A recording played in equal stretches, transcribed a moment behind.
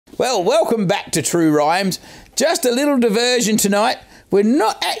Well, welcome back to True Rhymes. Just a little diversion tonight. We're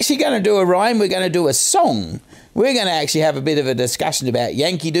not actually going to do a rhyme, we're going to do a song. We're going to actually have a bit of a discussion about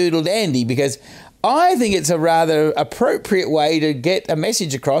Yankee Doodle Dandy because I think it's a rather appropriate way to get a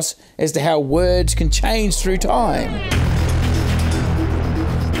message across as to how words can change through time.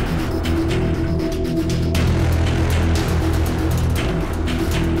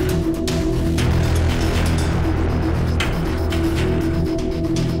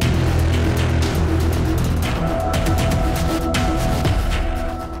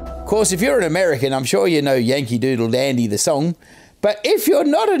 Of course, if you're an American, I'm sure you know Yankee Doodle Dandy, the song. But if you're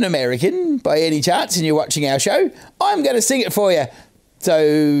not an American, by any chance, and you're watching our show, I'm going to sing it for you.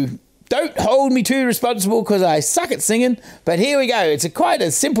 So don't hold me too responsible because I suck at singing. But here we go. It's quite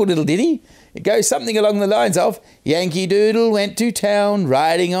a simple little ditty. It goes something along the lines of, Yankee Doodle went to town,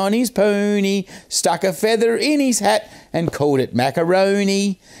 riding on his pony, stuck a feather in his hat and called it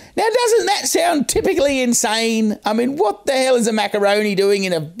Macaroni. Now, doesn't that sound typically insane? I mean, what the hell is a macaroni doing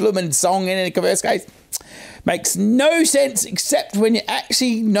in a bloomin' song in a first case? Makes no sense except when you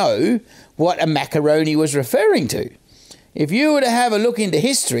actually know what a macaroni was referring to. If you were to have a look into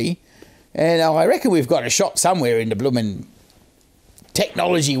history, and I reckon we've got a shot somewhere in the bloomin'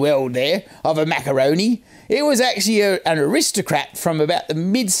 technology world there of a macaroni, it was actually an aristocrat from about the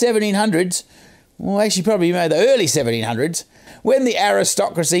mid-1700s, well, actually probably the early 1700s, when the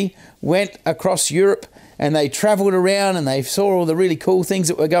aristocracy went across Europe and they travelled around and they saw all the really cool things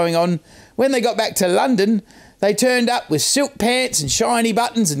that were going on. When they got back to London, they turned up with silk pants and shiny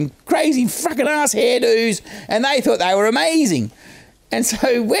buttons and crazy fucking ass hairdos, and they thought they were amazing. And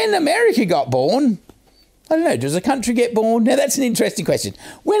so when America got born, I don't know, does a country get born? Now that's an interesting question.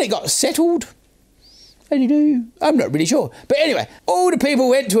 When it got settled, I'm not really sure. But anyway, all the people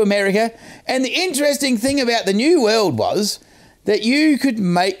went to America, and the interesting thing about the New World was that you could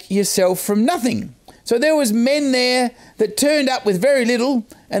make yourself from nothing. So there was men there that turned up with very little,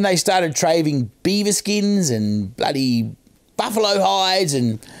 and they started trading beaver skins and bloody buffalo hides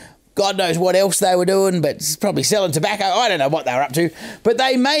and God knows what else they were doing, but probably selling tobacco. I don't know what they were up to. But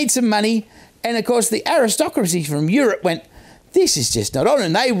they made some money, and of course the aristocracy from Europe went, this is just not on,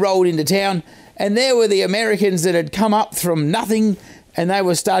 and they rolled into town, and there were the Americans that had come up from nothing, and they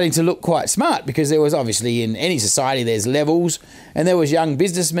were starting to look quite smart because there was obviously in any society there's levels, and there was young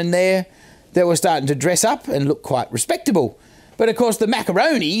businessmen there that were starting to dress up and look quite respectable. But of course the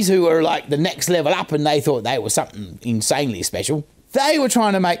macaronis, who were like the next level up and they thought they were something insanely special, they were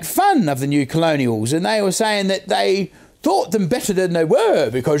trying to make fun of the new colonials, and they were saying that they thought them better than they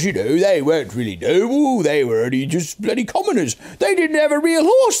were because, you know, they weren't really noble, they were only just bloody commoners. They didn't have a real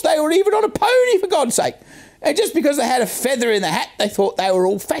horse, they were even on a pony, for God's sake. And just because they had a feather in the hat, they thought they were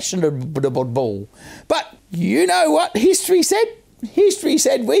all fashionable. But you know what history said? History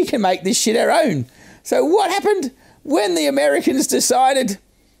said we can make this shit our own. So what happened when the Americans decided,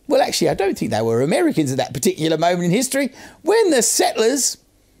 well, actually, I don't think they were Americans at that particular moment in history, when the settlers,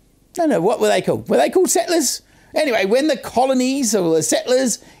 I don't know, what were they called? Were they called settlers? Anyway, when the colonies or the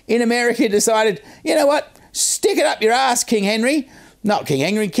settlers in America decided, you know what, stick it up your ass, King Henry. Not King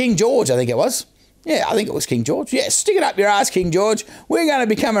Henry, King George, I think it was. Yeah, I think it was King George. Yeah, stick it up your ass, King George. We're going to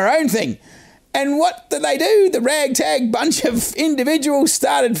become our own thing. And what did they do? The ragtag bunch of individuals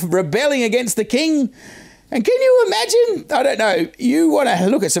started rebelling against the king. And can you imagine? I don't know. You want to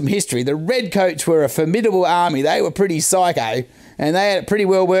look at some history. The Redcoats were a formidable army. They were pretty psycho, and they had it pretty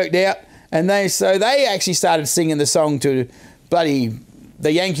well worked out. And they actually started singing the song to the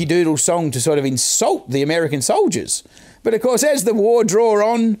Yankee Doodle song to sort of insult the American soldiers. But of course, as the war drew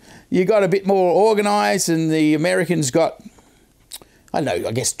on, you got a bit more organised, and the Americans got, I don't know,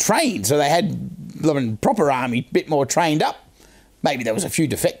 I guess trained. So they had a proper army, a bit more trained up. Maybe there was a few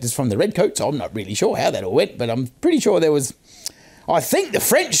defectors from the Redcoats. I'm not really sure how that all went, but I'm pretty sure there was. I think the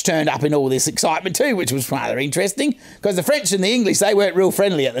French turned up in all this excitement too, which was rather interesting, because the French and the English, they weren't real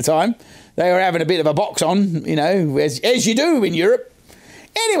friendly at the time. They were having a bit of a box on, you know, as you do in Europe.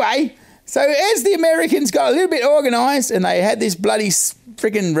 Anyway, so as the Americans got a little bit organised and they had this bloody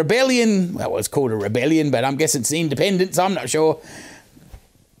freaking rebellion, well, it's called a rebellion, but I'm guessing it's independence, I'm not sure.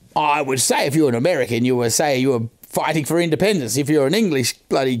 I would say if you're an American, you would say you were fighting for independence. If you're an English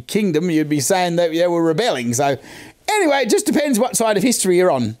bloody kingdom, you'd be saying that they were rebelling. So anyway, it just depends what side of history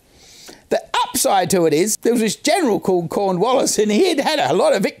you're on. The upside to it is, there was this general called Cornwallis, and he'd had a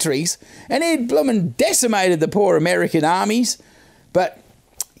lot of victories, and he'd bloomin' decimated the poor American armies. But,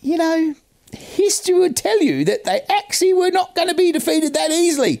 you know, history would tell you that they actually were not going to be defeated that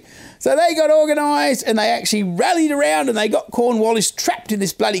easily. So they got organised, and they actually rallied around, and they got Cornwallis trapped in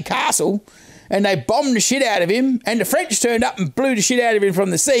this bloody castle. and they bombed the shit out of him, and the French turned up and blew the shit out of him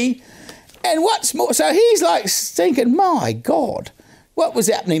from the sea. And what's more, so he's like thinking, my God, what was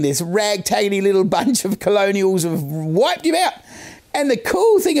happening? This ragtaggy little bunch of colonials have wiped him out. And the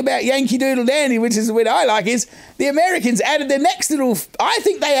cool thing about Yankee Doodle Dandy, which is what I like, is the Americans added the next little... I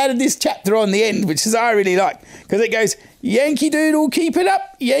think they added this chapter on the end, which is I really like, because it goes, Yankee Doodle, keep it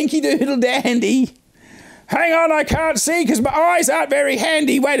up, Yankee Doodle Dandy. Hang on, I can't see because my eyes aren't very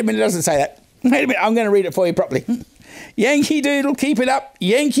handy. Wait a minute, it doesn't say that. Wait a minute, I'm going to read it for you properly. Yankee Doodle, keep it up,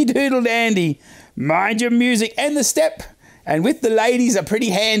 Yankee Doodle Dandy. Mind your music and the step, and with the ladies are pretty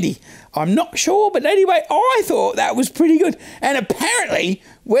handy. I'm not sure, but anyway, I thought that was pretty good. And apparently,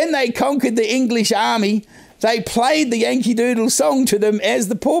 when they conquered the English army, they played the Yankee Doodle song to them as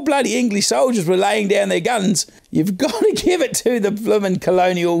the poor bloody English soldiers were laying down their guns. You've got to give it to the bloomin'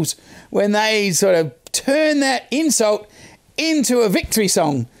 colonials when they sort of turn that insult into a victory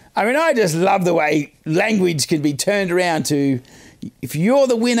song. I mean, I just love the way language can be turned around to, if you're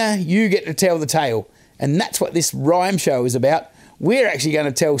the winner, you get to tell the tale. And that's what this rhyme show is about. We're actually going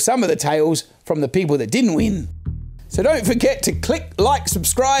to tell some of the tales from the people that didn't win. So don't forget to click, like,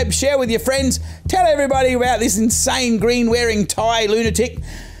 subscribe, share with your friends, tell everybody about this insane green-wearing tie lunatic.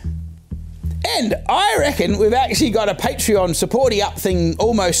 And I reckon we've actually got a Patreon supporty up thing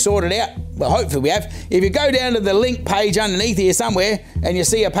almost sorted out. Well, hopefully we have. If you go down to the link page underneath here somewhere and you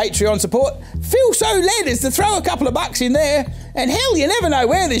see a Patreon support, feel so led as to throw a couple of bucks in there. And hell, you never know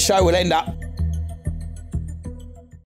where this show will end up.